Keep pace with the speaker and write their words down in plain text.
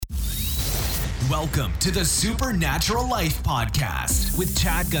Welcome to the Supernatural Life Podcast with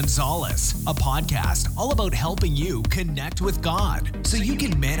Chad Gonzalez, a podcast all about helping you connect with God so you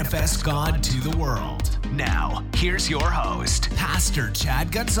can manifest God to the world. Now, here's your host, Pastor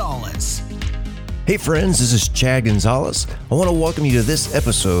Chad Gonzalez. Hey friends, this is Chad Gonzalez. I want to welcome you to this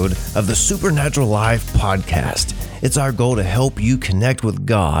episode of the Supernatural Life Podcast. It's our goal to help you connect with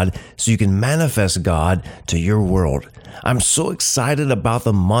God so you can manifest God to your world. I'm so excited about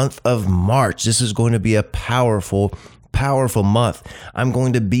the month of March. This is going to be a powerful month. I'm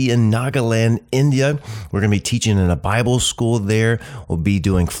going to be in Nagaland, India. We're going to be teaching in a Bible school there. We'll be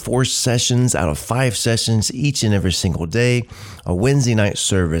doing 4 sessions out of 5 sessions each and every single day, a Wednesday night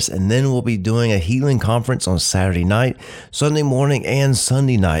service, and then we'll be doing a healing conference on Saturday night, Sunday morning, and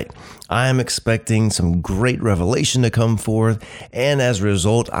Sunday night. I am expecting some great revelation to come forth, and as a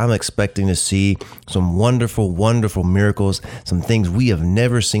result, I'm expecting to see some wonderful, wonderful miracles, some things we have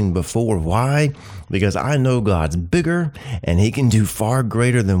never seen before. Why? Because I know God's bigger, and He can do far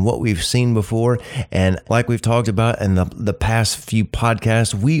greater than what we've seen before. And like we've talked about in the past few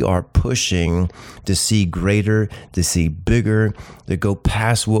podcasts, we are pushing to see greater, to see bigger, to go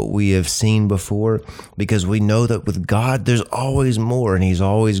past what we have seen before, because we know that with God, there's always more, and He's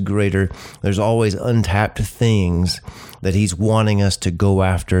always greater. There's always untapped things that He's wanting us to go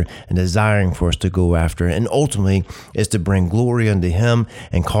after and desiring for us to go after. And ultimately is to bring glory unto Him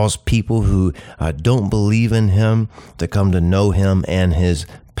and cause people who don't believe in Him to come to know Him and His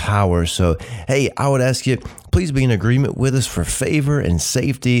power. So, hey, I would ask you, please be in agreement with us for favor and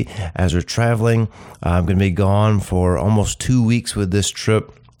safety as we're traveling. I'm going to be gone for almost 2 weeks with this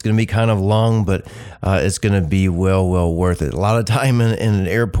trip. It's going to be kind of long, but it's going to be well worth it. A lot of time in an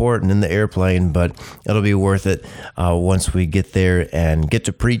airport and in the airplane, but it'll be worth it once we get there and get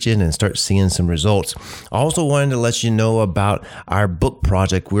to preaching and start seeing some results. I also wanted to let you know about our book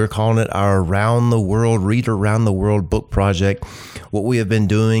project. We're calling it our Read Around the World book project. What we have been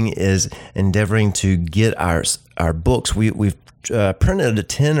doing is endeavoring to get our books. We've printed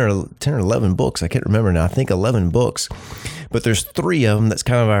 10 or 11 books. I can't remember now. I think 11 books. But there's 3 of them that's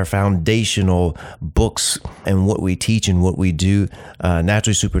kind of our foundational books and what we teach and what we do.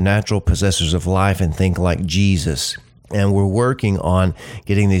 Naturally Supernatural, Possessors of Life, and Think Like Jesus. And we're working on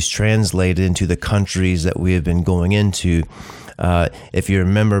getting these translated into the countries that we have been going into. If you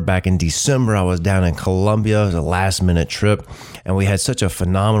remember back in December, I was down in Colombia. It was a last-minute trip, and we had such a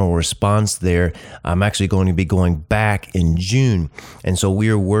phenomenal response there. I'm actually going to be going back in June, and so we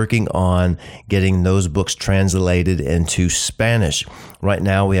are working on getting those books translated into Spanish. Right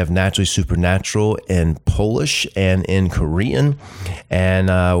now, we have Naturally Supernatural in Polish and in Korean,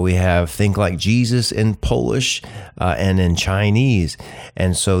 and we have Think Like Jesus in Polish and in Chinese.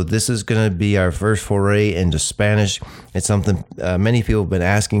 And so this is going to be our first foray into Spanish. It's something many people have been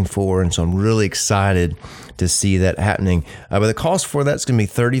asking for, and so I'm really excited to see that happening. But the cost for that's going to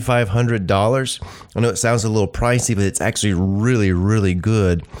be $3,500. I know it sounds a little pricey, but it's actually really, really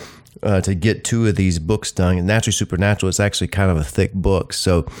good to get 2 of these books done. And Naturally Supernatural is actually kind of a thick book.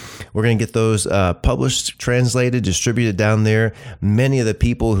 So we're going to get those published, translated, distributed down there. Many of the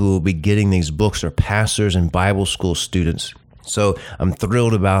people who will be getting these books are pastors and Bible school students. So I'm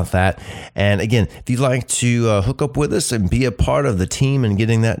thrilled about that. And again, if you'd like to hook up with us and be a part of the team in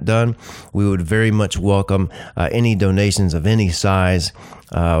getting that done, we would very much welcome any donations of any size.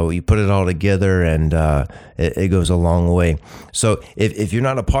 You put it all together, and it goes a long way. So if you're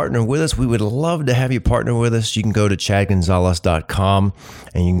not a partner with us, we would love to have you partner with us. You can go to chadgonzalez.com,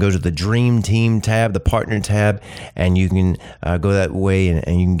 and you can go to the Dream Team tab, the Partner tab, and you can go that way,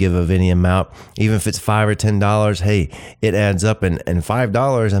 and you can give of any amount. Even if it's $5 or $10, hey, it adds up. And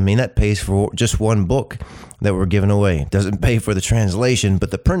 $5, I mean, that pays for just one book that we're giving away. Doesn't pay for the translation, but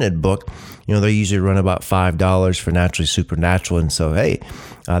the printed book, they usually run about $5 for Naturally Supernatural. And so, hey,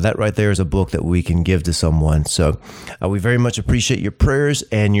 that right there is a book that we can give to someone. So we very much appreciate your prayers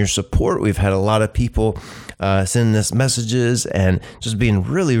and your support. We've had a lot of people sending us messages and just being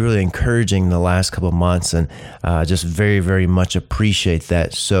really, really encouraging the last couple of months, and just very, very much appreciate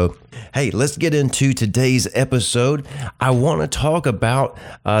that. So, hey, let's get into today's episode. I want to talk about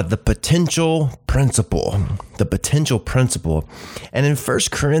the potential principle. The potential principle. And in 1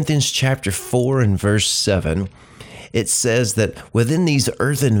 Corinthians chapter 4 and verse 7, it says that within these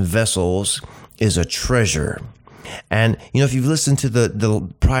earthen vessels is a treasure. And, if you've listened to the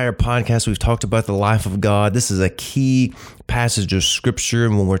prior podcast, we've talked about the life of God. This is a key passage of scripture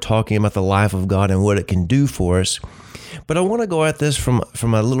when we're talking about the life of God and what it can do for us. But I want to go at this from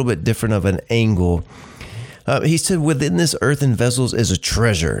a little bit different of an angle. He said, within this earthen vessels is a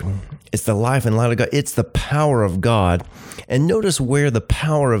treasure. It's the life and light of God. It's the power of God. And notice where the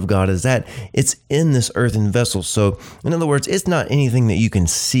power of God is at. It's in this earthen vessel. So, in other words, it's not anything that you can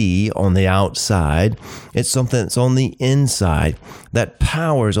see on the outside. It's something that's on the inside. That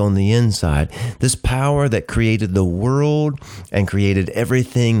power is on the inside. This power that created the world and created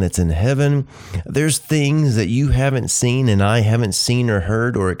everything that's in heaven. There's things that you haven't seen and I haven't seen or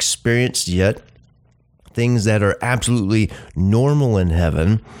heard or experienced yet. Things that are absolutely normal in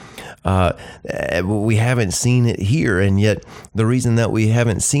heaven. We haven't seen it here, and yet the reason that we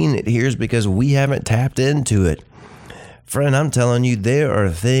haven't seen it here is because we haven't tapped into it. Friend, I'm telling you, there are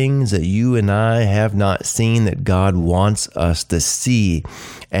things that you and I have not seen that God wants us to see.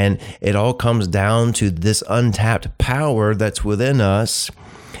 And it all comes down to this untapped power that's within us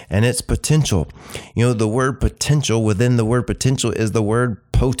and its potential. You know, the word potential, within the word potential is the word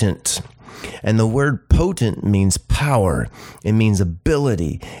potent. And the word potent means power. It means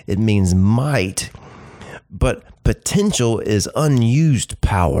ability. It means might. But potential is unused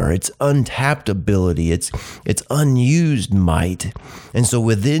power. It's untapped ability. It's unused might. And so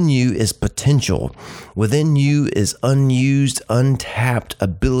within you is potential. Within you is unused, untapped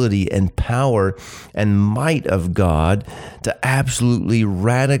ability and power and might of God to absolutely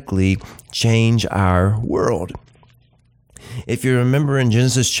radically change our world. If you remember in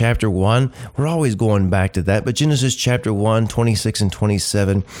Genesis chapter 1, we're always going back to that, but Genesis chapter 1, 26 and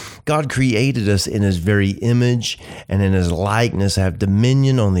 27, God created us in his very image and in his likeness, have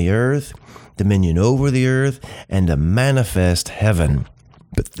dominion on the earth, dominion over the earth, and to manifest heaven.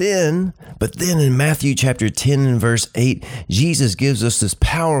 But then in Matthew chapter 10 and verse 8, Jesus gives us this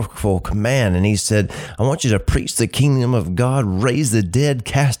powerful command. And he said, I want you to preach the kingdom of God, raise the dead,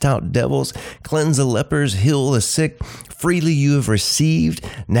 cast out devils, cleanse the lepers, heal the sick. Freely you have received,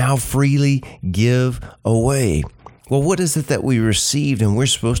 now freely give away. Well, what is it that we received and we're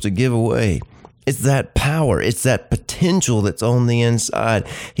supposed to give away? It's that power. It's that potential that's on the inside.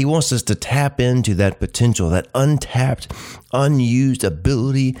 He wants us to tap into that potential, that untapped, unused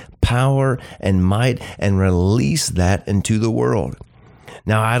ability, power, and might, and release that into the world.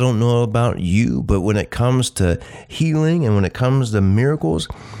 Now, I don't know about you, but when it comes to healing and when it comes to miracles,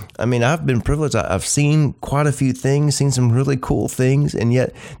 I mean, I've been privileged. I've seen quite a few things, seen some really cool things, and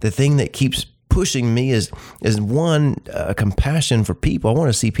yet the thing that keeps pushing me is one, compassion for people. I want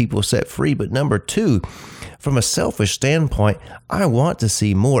to see people set free. But number two, from a selfish standpoint, I want to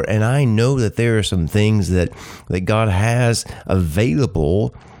see more. And I know that there are some things that God has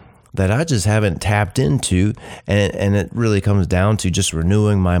available that I just haven't tapped into. And it really comes down to just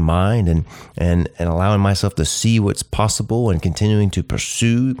renewing my mind and allowing myself to see what's possible and continuing to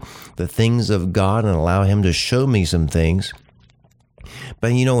pursue the things of God and allow him to show me some things.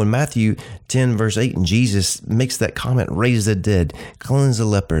 But you know, in Matthew 10, verse 8, and Jesus makes that comment, raise the dead, cleanse the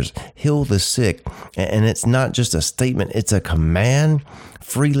lepers, heal the sick. And it's not just a statement, it's a command.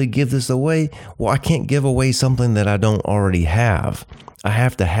 Freely give this away. Well, I can't give away something that I don't already have. I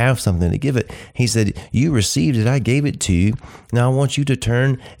have to have something to give it. He said, you received it, I gave it to you. Now I want you to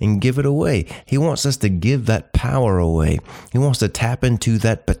turn and give it away. He wants us to give that power away. He wants to tap into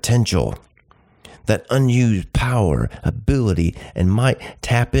that potential. That unused power, ability, and might,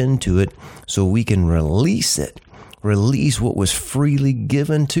 tap into it so we can release it. Release what was freely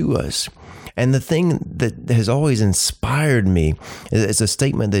given to us. And the thing that has always inspired me is a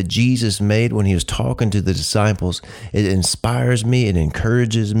statement that Jesus made when he was talking to the disciples. It inspires me, it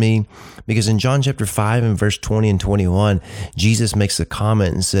encourages me, because in John chapter 5 and verse 20 and 21, Jesus makes a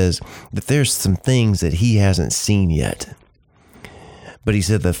comment and says that there's some things that he hasn't seen yet. But he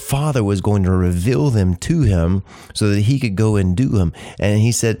said the Father was going to reveal them to him so that he could go and do them. And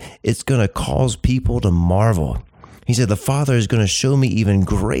he said, it's going to cause people to marvel. He said, the Father is going to show me even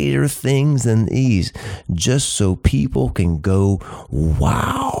greater things than these, just so people can go,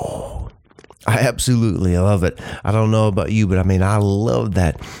 wow. I absolutely love it. I don't know about you, but I mean, I love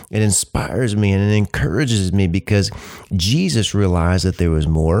that. It inspires me and it encourages me because Jesus realized that there was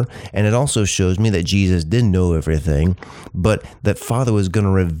more. And it also shows me that Jesus didn't know everything, but that Father was going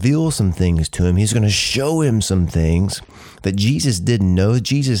to reveal some things to him. He's going to show him some things that Jesus didn't know,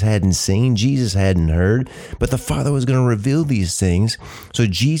 Jesus hadn't seen, Jesus hadn't heard, but the Father was going to reveal these things so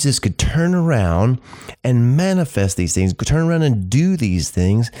Jesus could turn around and manifest these things, turn around and do these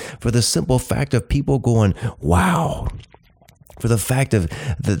things for the simple fact of people going, wow. For the fact of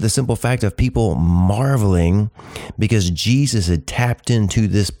the simple fact of people marveling because Jesus had tapped into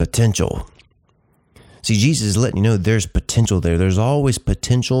this potential. See, Jesus is letting you know there's potential there. There's always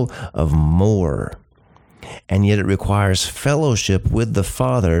potential of more. And yet it requires fellowship with the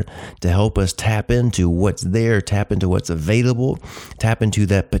Father to help us tap into what's there, tap into what's available, tap into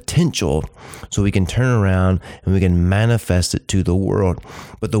that potential so we can turn around and we can manifest it to the world.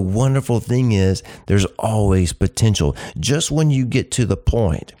 But the wonderful thing is there's always potential. Just when you get to the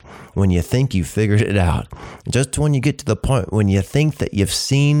point when you think you figured it out, just when you get to the point when you think that you've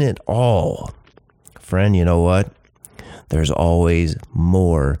seen it all, friend, you know what? There's always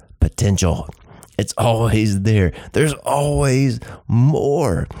more potential. It's always there. There's always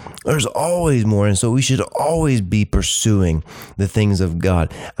more. There's always more. And so we should always be pursuing the things of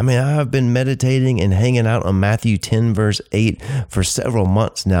God. I mean, I've been meditating and hanging out on Matthew 10, verse 8 for several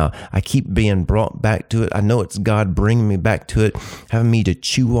months now. I keep being brought back to it. I know it's God bringing me back to it, having me to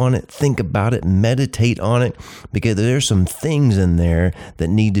chew on it, think about it, meditate on it, because there's some things in there that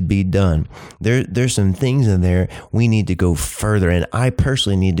need to be done. There's some things in there we need to go further in. I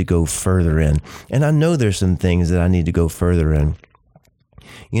personally need to go further in. And I know there's some things that I need to go further in.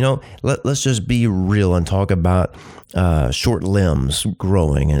 You know, let's just be real and talk about short limbs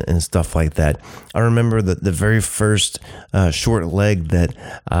growing and stuff like that. I remember the very first short leg that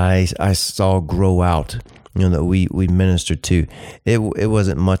I saw grow out, you know, that we ministered to. It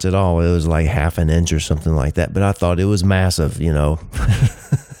wasn't much at all. It was like half an inch or something like that. But I thought it was massive, you know.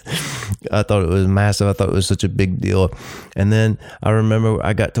 I thought it was massive. I thought it was such a big deal. And then I remember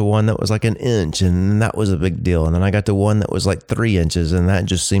I got to one that was like an inch, and that was a big deal. And then I got to one that was like 3 inches, and that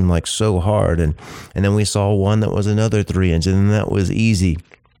just seemed like so hard. And then we saw one that was another 3 inches, and that was easy.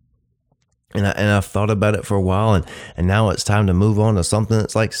 And I've thought about it for a while, and now it's time to move on to something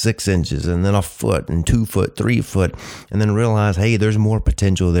that's like 6 inches, and then a foot, and 2 foot, 3 foot, and then realize, hey, there's more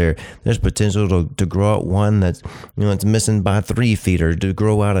potential there. There's potential to grow out one that's, you know, it's missing by 3 feet, or to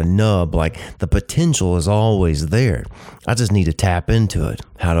grow out a nub. Like, the potential is always there. I just need to tap into it.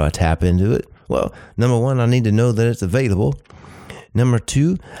 How do I tap into it? Well, number one, I need to know that it's available. Number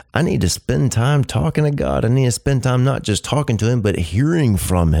two, I need to spend time talking to God. I need to spend time not just talking to Him, but hearing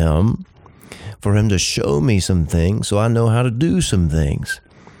from Him, for Him to show me some things so I know how to do some things.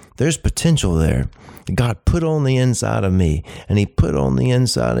 There's potential there. God put on the inside of me, and He put on the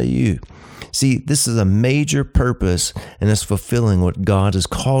inside of you. See, this is a major purpose, and it's fulfilling what God has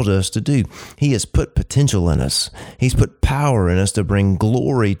called us to do. He has put potential in us. He's put power in us to bring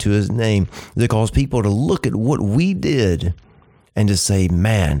glory to His name, to cause people to look at what we did and to say,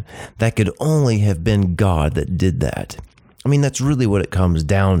 man, that could only have been God that did that. I mean, that's really what it comes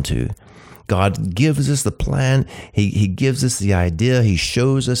down to. God gives us the plan. He gives us the idea. He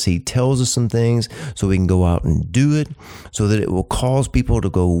shows us. He tells us some things so we can go out and do it, so that it will cause people to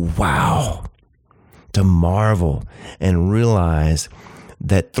go, wow, to marvel and realize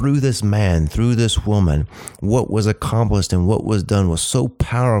that through this man, through this woman, what was accomplished and what was done was so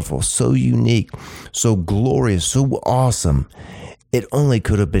powerful, so unique, so glorious, so awesome. It only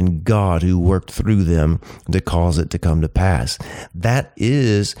could have been God who worked through them to cause it to come to pass. That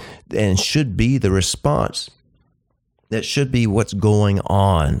is and should be the response. That should be what's going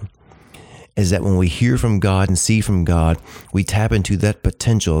on, is that when we hear from God and see from God, we tap into that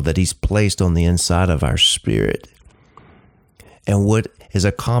potential that He's placed on the inside of our spirit. And what is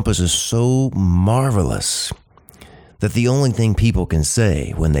accomplished is so marvelous that the only thing people can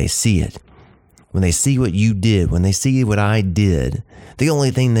say when they see it, when they see what you did, when they see what I did, the only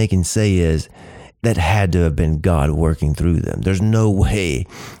thing they can say is that had to have been God working through them. There's no way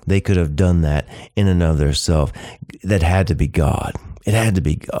they could have done that in and of themselves. That had to be God. It had to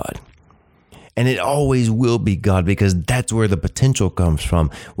be God. And it always will be God, because that's where the potential comes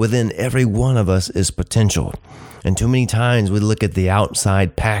from. Within every one of us is potential. And too many times we look at the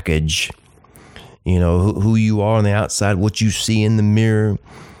outside package, you know, who you are on the outside, what you see in the mirror.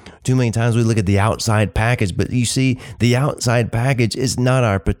 Too many times we look at the outside package, but you see, the outside package is not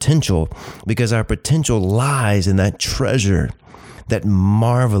our potential, because our potential lies in that treasure, that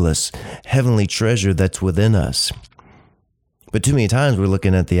marvelous heavenly treasure that's within us. But too many times we're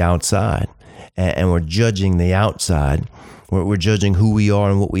looking at the outside and we're judging the outside. We're judging who we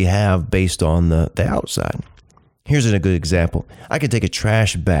are and what we have based on the outside. Here's a good example. I could take a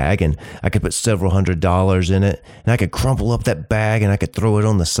trash bag and I could put several $100s in it, and I could crumple up that bag and I could throw it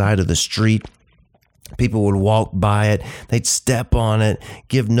on the side of the street. People would walk by it. They'd step on it,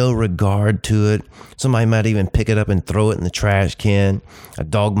 give no regard to it. Somebody might even pick it up and throw it in the trash can. A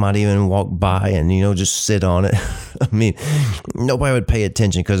dog might even walk by and, you know, just sit on it. I mean, nobody would pay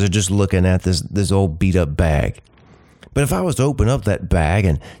attention because they're just looking at this old beat up bag. But if I was to open up that bag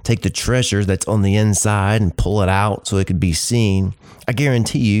and take the treasure that's on the inside and pull it out so it could be seen, I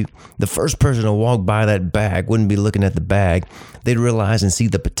guarantee you the first person to walk by that bag wouldn't be looking at the bag. They'd realize and see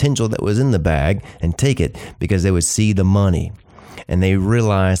the potential that was in the bag and take it because they would see the money and they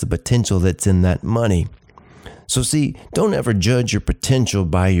realize the potential that's in that money. So see, don't ever judge your potential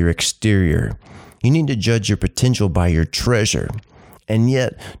by your exterior. You need to judge your potential by your treasure. And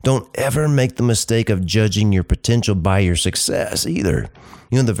yet, don't ever make the mistake of judging your potential by your success either.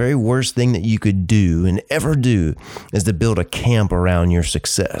 You know, the very worst thing that you could do and ever do is to build a camp around your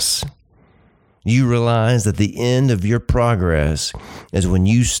success. You realize that the end of your progress is when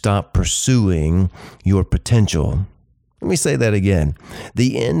you stop pursuing your potential. Let me say that again.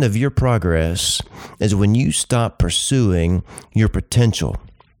 The end of your progress is when you stop pursuing your potential.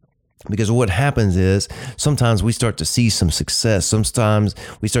 Because what happens is sometimes we start to see some success. Sometimes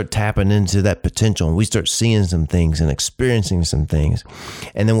we start tapping into that potential and we start seeing some things and experiencing some things.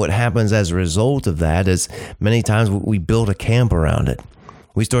 And then what happens as a result of that is many times we build a camp around it.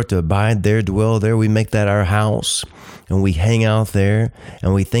 We start to abide there, dwell there. We make that our house and we hang out there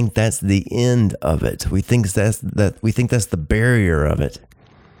and we think that's the end of it. We think that's the barrier of it.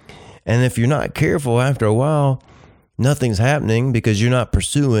 And if you're not careful, after a while, nothing's happening because you're not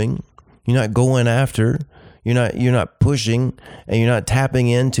pursuing. You're not going after, you're not pushing, and you're not tapping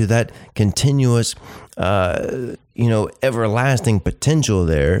into that continuous, everlasting potential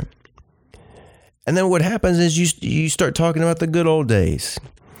there. And then what happens is you start talking about the good old days.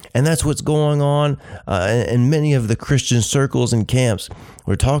 And that's what's going on in many of the Christian circles and camps.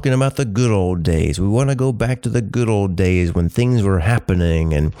 We're talking about the good old days. We want to go back to the good old days when things were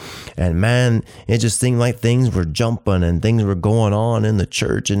happening. And man, it just seemed like things were jumping and things were going on in the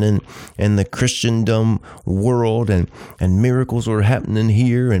church and in the Christendom world. And miracles were happening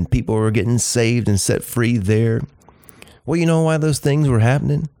here and people were getting saved and set free there. Well, you know why those things were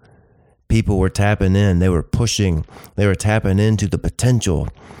happening? People were tapping in. They were pushing. They were tapping into the potential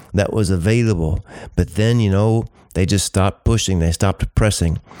that was available. But then, they just stopped pushing. They stopped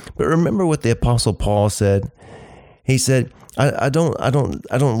pressing. But remember what the Apostle Paul said? He said, I don't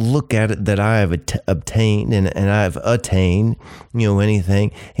look at it that I have obtained and I've attained,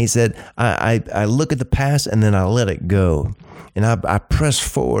 anything. He said, I look at the past and then I let it go. And I press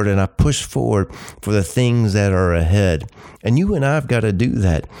forward and I push forward for the things that are ahead. And you and I have got to do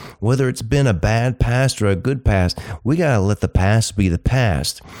that. Whether it's been a bad past or a good past, we got to let the past be the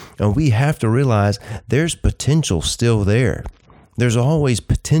past. And we have to realize there's potential still there. There's always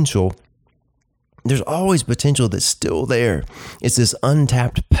potential. There's always potential that's still there. It's this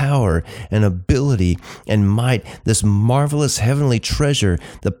untapped power and ability and might, this marvelous heavenly treasure,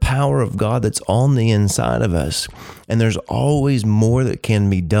 the power of God that's on the inside of us. And there's always more that can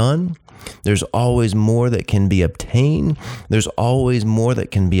be done. There's always more that can be obtained. There's always more that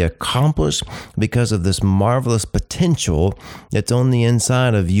can be accomplished because of this marvelous potential that's on the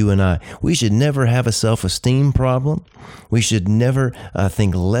inside of you and I. We should never have a self-esteem problem. We should never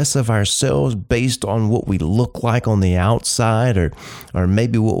think less of ourselves based on what we look like on the outside or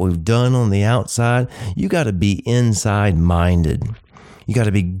maybe what we've done on the outside. You got to be inside minded. You got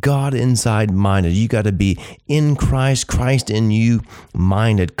to be God inside minded. You got to be in Christ, Christ in you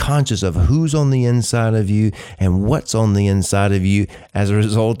minded, conscious of who's on the inside of you and what's on the inside of you as a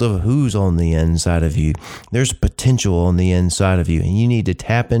result of who's on the inside of you. There's potential on the inside of you and you need to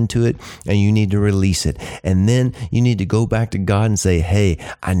tap into it and you need to release it. And then you need to go back to God and say, hey,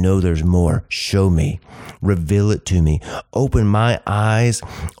 I know there's more. Show me. Reveal it to me. Open my eyes,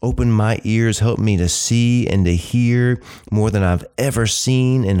 open my ears, help me to see and to hear more than I've ever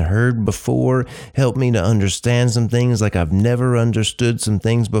seen and heard before. Help me to understand some things like I've never understood some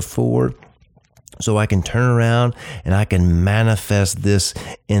things before. So I can turn around and I can manifest this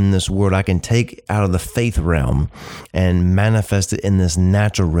in this world. I can take out of the faith realm and manifest it in this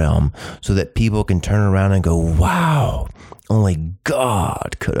natural realm so that people can turn around and go, wow, only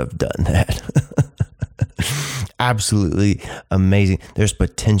God could have done that. Absolutely amazing. There's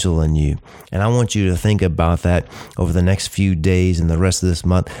potential in you. And I want you to think about that over the next few days and the rest of this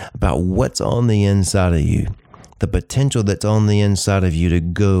month about what's on the inside of you. The potential that's on the inside of you to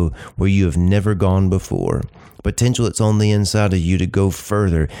go where you have never gone before. Potential that's on the inside of you to go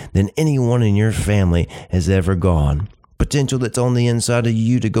further than anyone in your family has ever gone. Potential that's on the inside of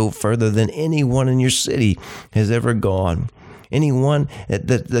you to go further than anyone in your city has ever gone. Anyone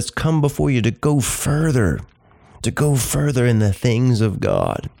that's come before you to go further in the things of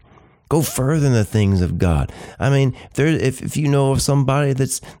God. Go further in the things of God. I mean, if you know of somebody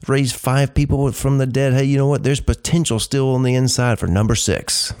that's raised 5 people from the dead, hey, you know what? There's potential still on the inside for number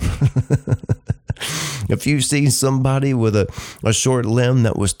 6. If you've seen somebody with a short limb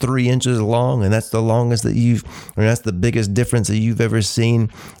that was 3 inches long, and that's the longest that's the biggest difference that you've ever seen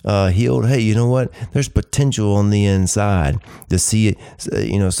healed, hey, you know what? There's potential on the inside to see,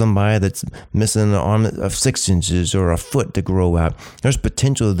 somebody that's missing an arm of 6 inches or a foot to grow out. There's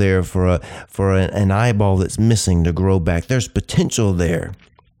potential there for an eyeball that's missing to grow back. There's potential there.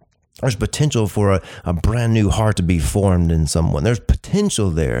 There's potential for a brand new heart to be formed in someone. There's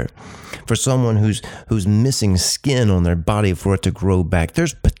potential there for someone who's missing skin on their body for it to grow back.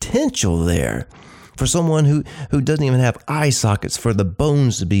 There's potential there for someone who doesn't even have eye sockets for the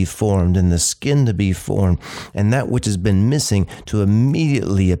bones to be formed and the skin to be formed and that which has been missing to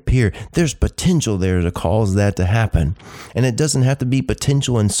immediately appear. There's potential there to cause that to happen. And it doesn't have to be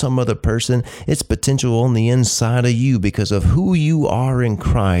potential in some other person. It's potential on the inside of you because of who you are in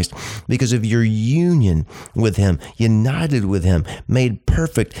Christ, because of your union with Him, united with Him, made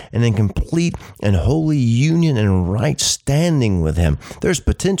perfect and in complete and holy union and right standing with Him. There's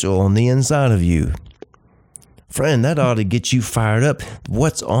potential on the inside of you. Friend, that ought to get you fired up.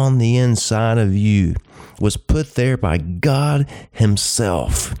 What's on the inside of you was put there by God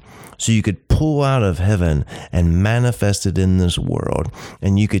Himself, so you could pull out of heaven and manifest it in this world.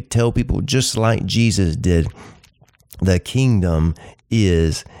 And you could tell people, just like Jesus did, the kingdom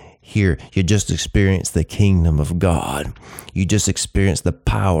is here. You just experienced the kingdom of God. You just experienced the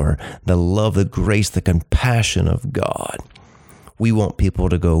power, the love, the grace, the compassion of God. We want people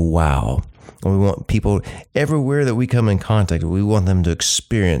to go, wow. And we want people everywhere that we come in contact with, we want them to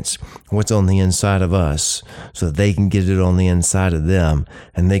experience what's on the inside of us so that they can get it on the inside of them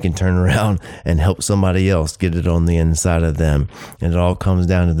and they can turn around and help somebody else get it on the inside of them. And it all comes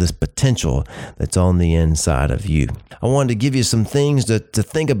down to this potential that's on the inside of you. I wanted to give you some things to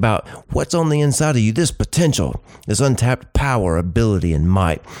think about what's on the inside of you, this potential, this untapped power, ability, and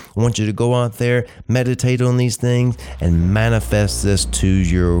might. I want you to go out there, meditate on these things, and manifest this to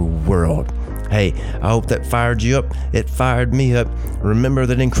your world. Hey, I hope that fired you up. It fired me up. Remember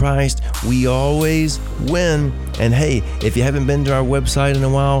that in Christ, we always win. And hey, if you haven't been to our website in a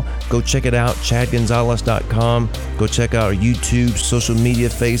while, go check it out, chadgonzales.com. Go check out our YouTube, social media,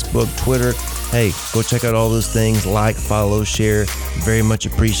 Facebook, Twitter. Hey, go check out all those things. Like, follow, share. Very much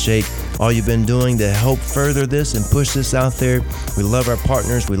appreciate all you've been doing to help further this and push this out there. We love our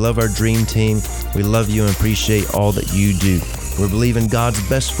partners. We love our dream team. We love you and appreciate all that you do. We're believing God's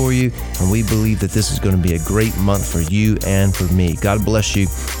best for you, and we believe that this is going to be a great month for you and for me. God bless you.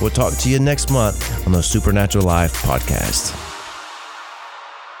 We'll talk to you next month on the Supernatural Life Podcast.